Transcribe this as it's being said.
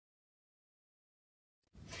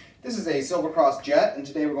This is a Silvercross Jet, and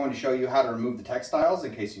today we're going to show you how to remove the textiles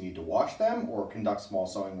in case you need to wash them or conduct small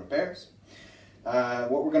sewing repairs.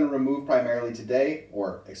 What we're going to remove primarily today,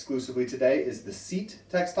 or exclusively today, is the seat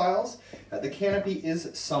textiles. The canopy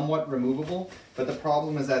is somewhat removable, but the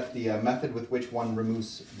problem is that the method with which one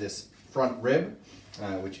removes this front rib,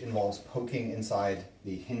 which involves poking inside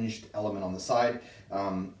the hinged element on the side,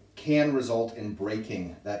 can result in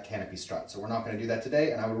breaking that canopy strut. So we're not going to do that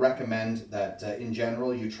today, and I would recommend that in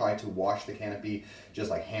general you try to wash the canopy,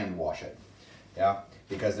 just like hand wash it, yeah,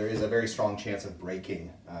 because there is a very strong chance of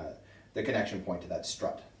breaking the connection point to that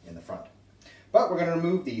strut in the front. But we're going to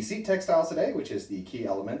remove the seat textiles today, which is the key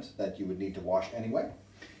element that you would need to wash anyway,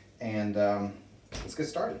 and let's get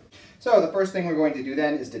started. So the first thing we're going to do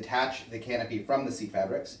then is detach the canopy from the seat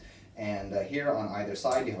fabrics, and here on either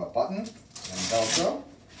side you have a button and Velcro.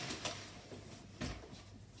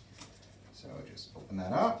 So just open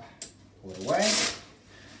that up, pull it away,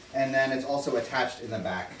 and then it's also attached in the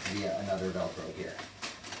back via another Velcro here.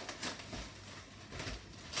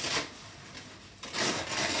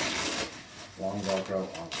 Long Velcro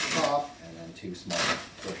on the top, and then two small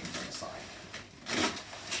portions on the side.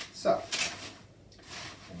 So,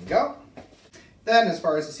 there we go. Then as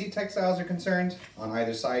far as the seat textiles are concerned, on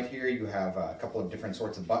either side here you have a couple of different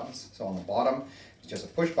sorts of buttons. So on the bottom, it's just a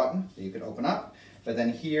push button that you can open up. But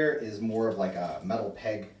then here is more of like a metal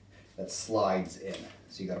peg that slides in.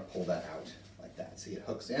 So you got to pull that out like that. See, it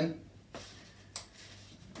hooks in. There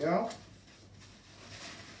we go.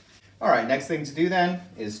 All right, next thing to do then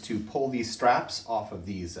is to pull these straps off of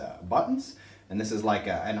these buttons. And this is like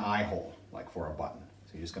an eye hole, like for a button.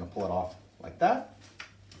 So you're just going to pull it off like that.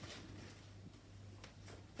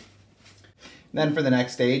 Then for the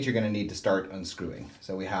next stage, you're going to need to start unscrewing.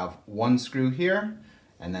 So we have one screw here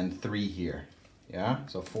and then three here. Yeah,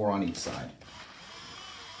 so 4 on each side.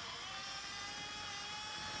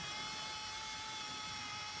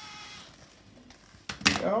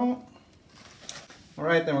 There we go. All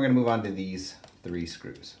right, then we're going to move on to these 3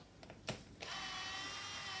 screws.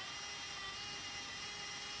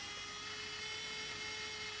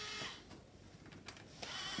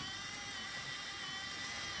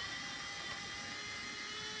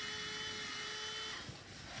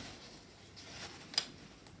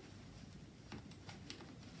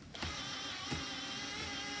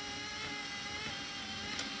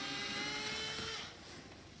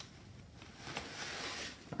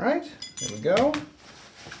 All right, there we go.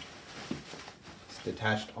 It's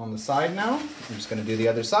detached on the side now. I'm just going to do the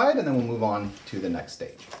other side and then we'll move on to the next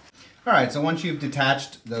stage. All right, so once you've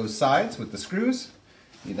detached those sides with the screws,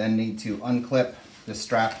 you then need to unclip this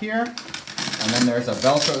strap here, and then there's a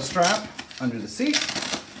Velcro strap under the seat.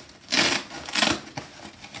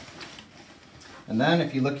 And then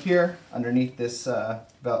if you look here underneath this that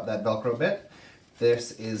Velcro bit,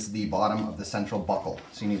 this is the bottom of the central buckle.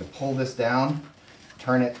 So you need to pull this down,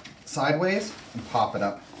 turn it sideways, and pop it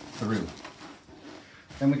up through.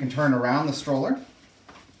 Then we can turn around the stroller.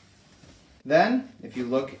 Then, if you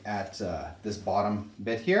look at this bottom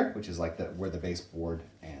bit here, which is like where the baseboard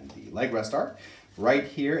and the leg rest are, right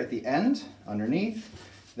here at the end, underneath,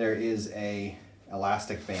 there is a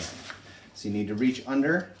elastic band. So you need to reach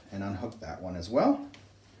under and unhook that one as well.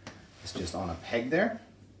 It's just on a peg there.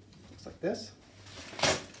 Looks like this.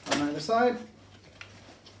 On either side.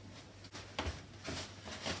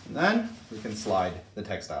 And then we can slide the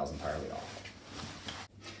textiles entirely off.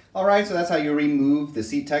 All right, so that's how you remove the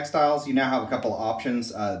seat textiles. You now have a couple of options.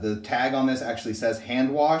 The tag on this actually says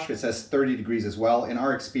hand wash. It says 30 degrees as well. In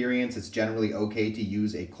our experience, it's generally okay to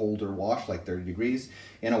use a colder wash, like 30 degrees,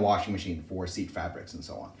 in a washing machine for seat fabrics and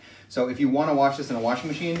so on. So if you want to wash this in a washing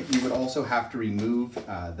machine, you would also have to remove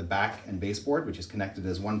the back and baseboard, which is connected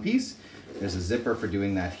as one piece. There's a zipper for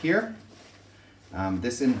doing that here.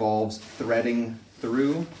 This involves threading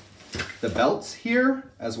through the belts here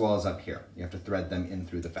as well as up here. You have to thread them in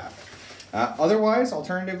through the fabric. Otherwise,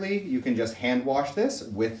 alternatively, you can just hand wash this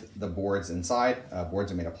with the boards inside.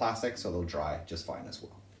 Boards are made of plastic, so they'll dry just fine as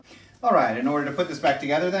well. All right, in order to put this back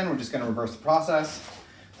together then, we're just going to reverse the process.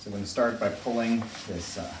 So we're going to start by pulling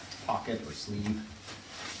this pocket or sleeve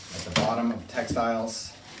at the bottom of the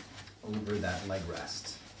textiles over that leg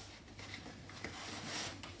rest.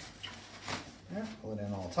 Yeah, pull it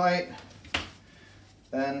in all tight.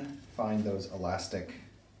 Then find those elastic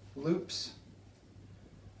loops.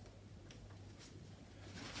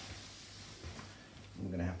 I'm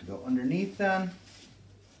going to have to go underneath them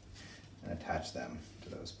and attach them to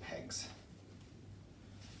those pegs.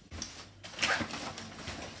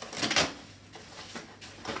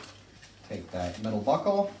 Take that middle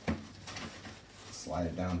buckle, slide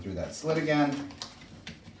it down through that slit again,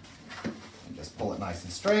 and just pull it nice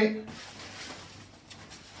and straight.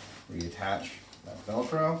 Reattach that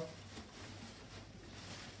Velcro.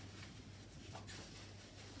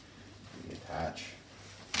 Reattach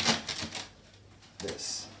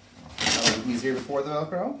this. That was easier before the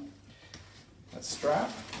Velcro. That strap.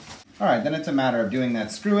 All right, then it's a matter of doing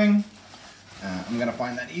that screwing. I'm gonna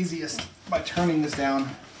find that easiest by turning this down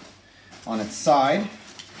on its side.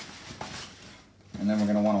 And then we're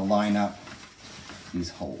gonna wanna line up these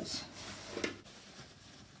holes.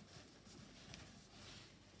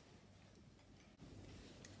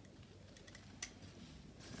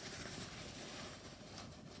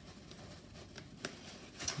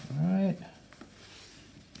 All right.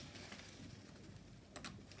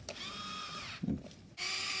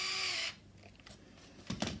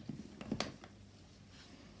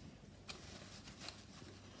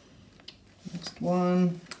 Next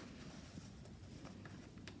one.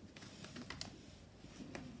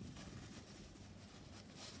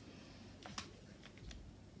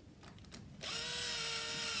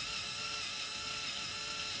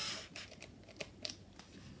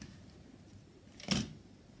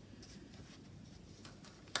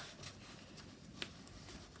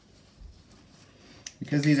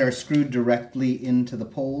 Because these are screwed directly into the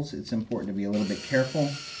poles, it's important to be a little bit careful.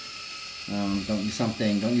 Don't use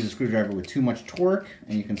a screwdriver with too much torque,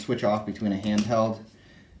 and you can switch off between a handheld,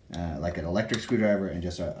 like an electric screwdriver, and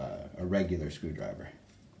just a regular screwdriver,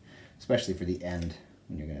 especially for the end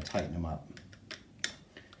when you're going to tighten them up.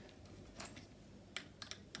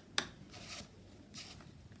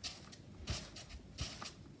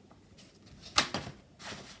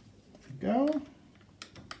 There we go.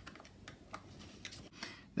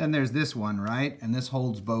 Then there's this one, right? And this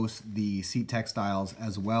holds both the seat textiles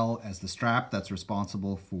as well as the strap that's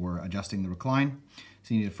responsible for adjusting the recline.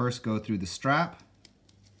 So you need to first go through the strap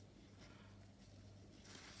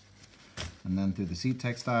and then through the seat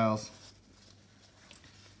textiles.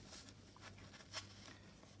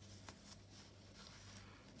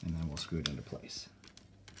 And then we'll screw it into place.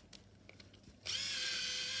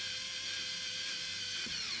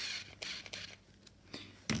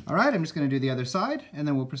 All right, I'm just going to do the other side, and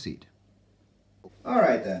then we'll proceed. All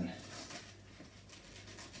right, then.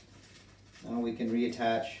 Now we can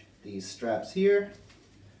reattach these straps here.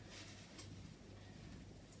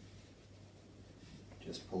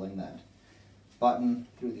 Just pulling that button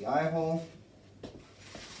through the eye hole. There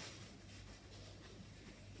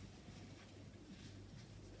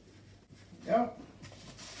we go.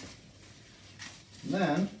 And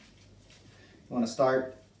then you want to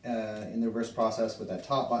start in the reverse process with that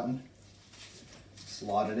top button,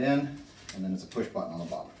 slot it in, and then it's a push button on the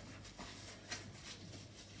bottom.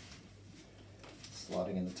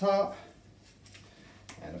 Slotting in the top,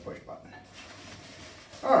 and a push button.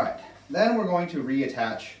 All right, then we're going to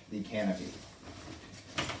reattach the canopy.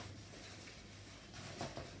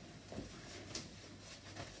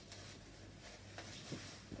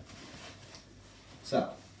 So,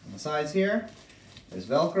 on the sides here, there's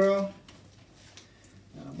Velcro,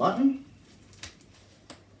 and a button.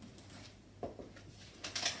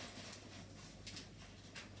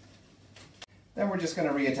 Then we're just going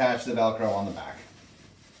to reattach the Velcro on the back.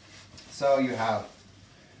 So you have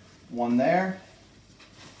one there,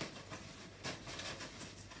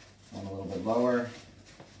 one a little bit lower,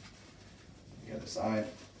 the other side,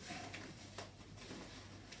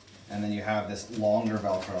 and then you have this longer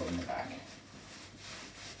Velcro in the back.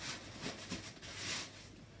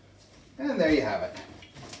 And there you have it.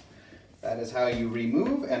 That is how you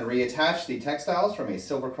remove and reattach the textiles from a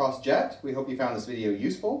Silvercross Jet. We hope you found this video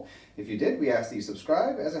useful. If you did, we ask that you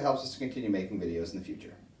subscribe, as it helps us to continue making videos in the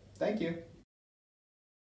future. Thank you.